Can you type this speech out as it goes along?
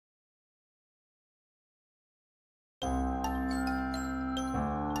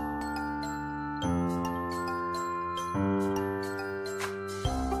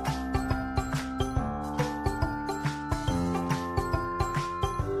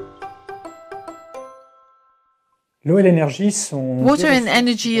Water and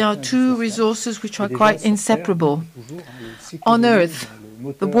energy are two resources which are quite inseparable. On Earth,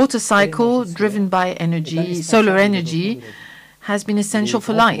 the water cycle, driven by energy, solar energy, has been essential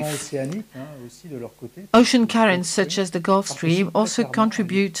for life. Ocean currents, such as the Gulf Stream, also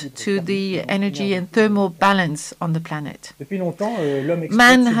contribute to the energy and thermal balance on the planet.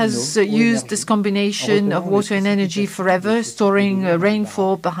 Man has used this combination of water and energy forever, storing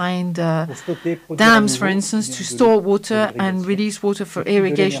rainfall behind dams, for instance, to store water and release water for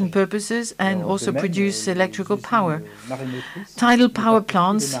irrigation purposes, and also produce electrical power. Tidal power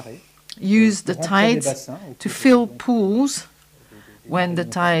plants use the tides to fill pools when the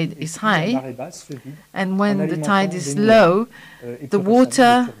tide is high, and when the tide is low, the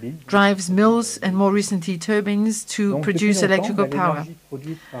water drives mills and more recently turbines to produce electrical power.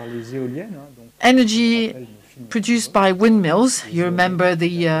 Energy produced by windmills, you remember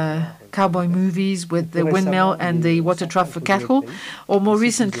the cowboy movies with the windmill and the water trough for cattle, or more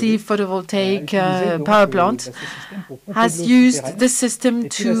recently photovoltaic power plant, has used this system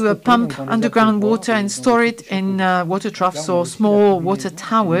to pump underground water and store it in water troughs or small water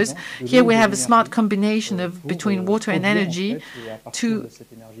towers. Here we have a smart combination between water and energy to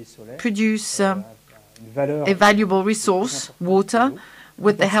produce a valuable resource, water,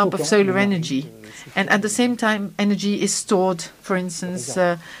 with the help of solar energy. And at the same time, energy is stored, for instance,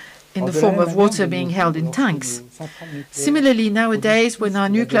 in the form of water being held in tanks. Similarly, nowadays, when our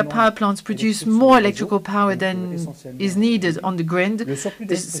nuclear power plants produce more electrical power than is needed on the grid,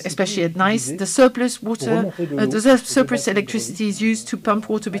 especially at night, the surplus electricity is used to pump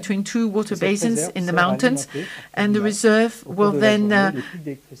water between two water basins in the mountains, and the reserve will then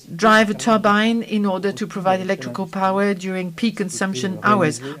drive a turbine in order to provide electrical power during peak consumption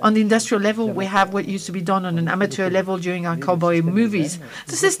hours. On the industrial level, we have what used to be done on an amateur level during our cowboy movies.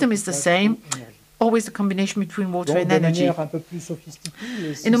 The system is the same, always a combination between water and energy.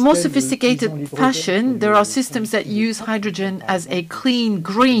 In a more sophisticated fashion, there are systems that use hydrogen as a clean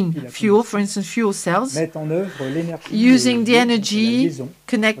green fuel, for instance, fuel cells, using the energy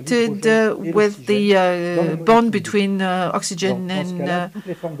connected with the bond between oxygen and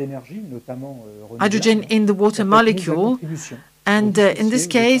hydrogen in the water molecule. And in this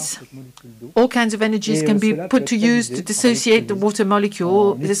case, all kinds of energies can be put to use to dissociate the water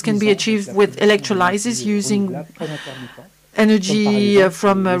molecule. This can be achieved with electrolysis using energy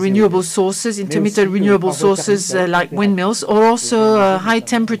from renewable sources, intermittent renewable sources like windmills, or also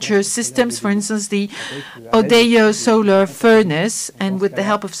high-temperature systems, for instance, the Odeo solar furnace, and with the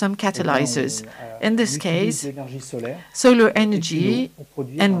help of some catalyzers. In this case, solar energy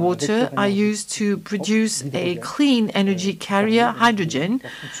and water are used to produce a clean energy carrier, hydrogen,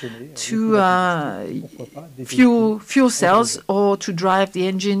 to fuel cells or to drive the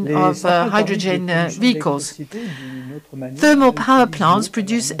engine of hydrogen vehicles. Thermal power plants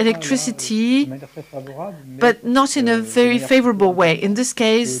produce electricity, but not in a very favorable way. In this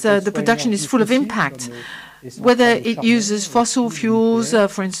case, the production is full of impact. Whether it uses fossil fuels,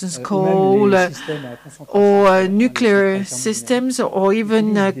 for instance, coal, or nuclear systems, or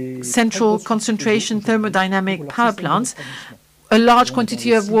even central concentration thermodynamic power plants, a large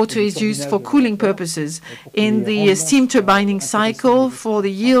quantity of water is used for cooling purposes. In the steam turbining cycle, for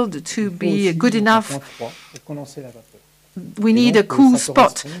the yield to be good enough, we need a cool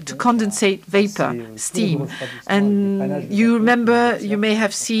spot to condensate vapor, steam. And you remember, you may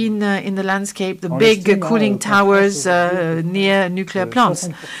have seen in the landscape the big cooling towers near nuclear plants.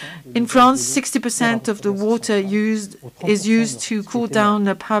 In France, 60% of the water is used to cool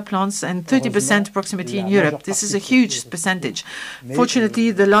down power plants, and 30% approximately in Europe. This is a huge percentage.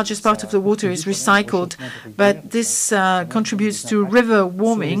 Fortunately, the largest part of the water is recycled, but this contributes to river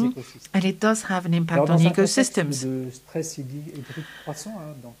warming, and it does have an impact on ecosystems.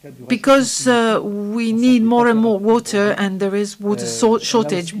 Because we need more and more water, and there is water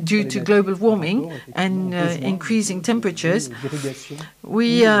shortage due to global warming and increasing temperatures,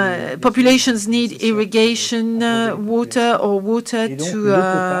 populations need irrigation water or water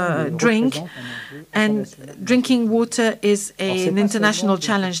to drink, and drinking water is an international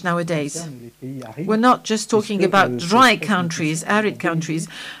challenge nowadays. We're not just talking about dry countries, arid countries.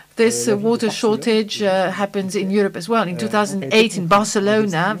 This water shortage happens in Europe as well. In 2008, in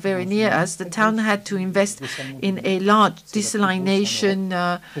Barcelona, very near us, the town had to invest in a large desalination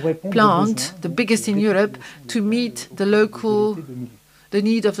plant, the biggest in Europe, to meet the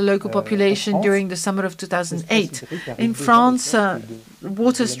need of the local population during the summer of 2008. In France,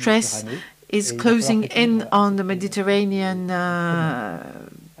 water stress is closing in on the Mediterranean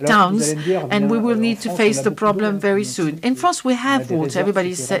towns, and we will need to face the problem very soon. In France, we have water.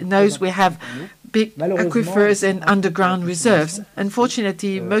 Everybody knows we have big aquifers and underground reserves.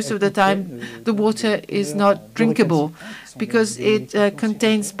 Unfortunately, most of the time, the water is not drinkable because it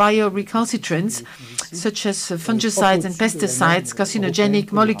contains biorecalcitrants, such as fungicides and pesticides,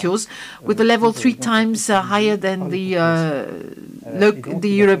 carcinogenic molecules, with a level 3 times higher than the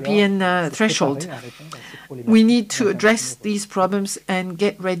European threshold. We need to address these problems and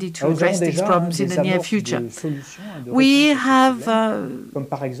get ready to address these problems in the near future. We have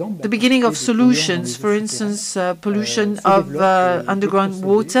the beginning of solutions, for instance, pollution of underground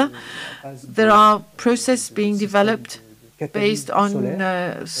water. There are processes being developed based on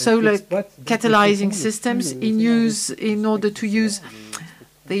solar catalyzing systems in order to use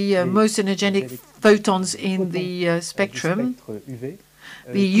the most energetic photons in the spectrum.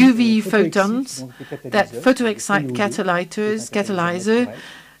 The UV photons that photoexcite catalyzer.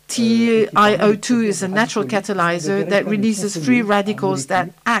 TiO2 is a natural catalyzer that releases free radicals that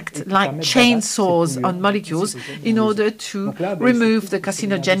act like chainsaws on molecules in order to remove the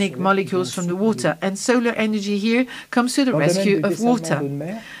carcinogenic molecules from the water. And solar energy here comes to the rescue of water.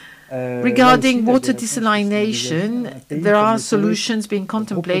 Regarding water desalination, there are solutions being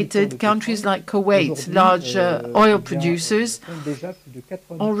contemplated. Countries like Kuwait, large oil producers,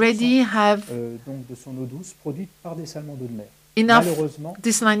 already have enough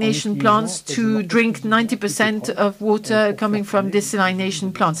desalination plants to drink 90% of water coming from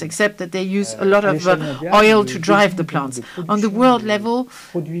desalination plants, except that they use a lot of oil to drive the plants. On the world level,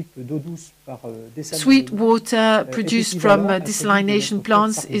 sweet water produced from desalination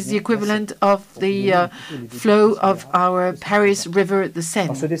plants is the equivalent of the flow of our Paris river, the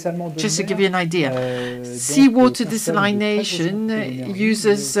Seine, just to give you an idea. Seawater desalination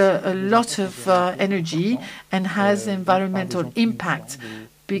uses a lot of energy and has environmental impact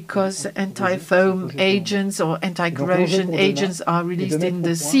because anti-foam agents or anti-corrosion agents are released in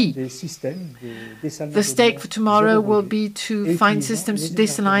the sea. The stake for tomorrow will be to find systems to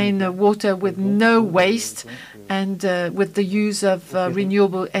desaline water with no waste and with the use of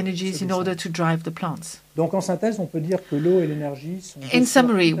renewable energies in order to drive the plants. In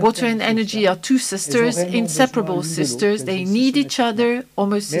summary, water and energy are two sisters, inseparable sisters. They need each other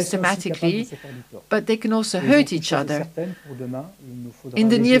almost systematically, but they can also hurt each other. In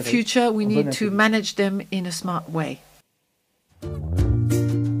the near future, we need to manage them in a smart way.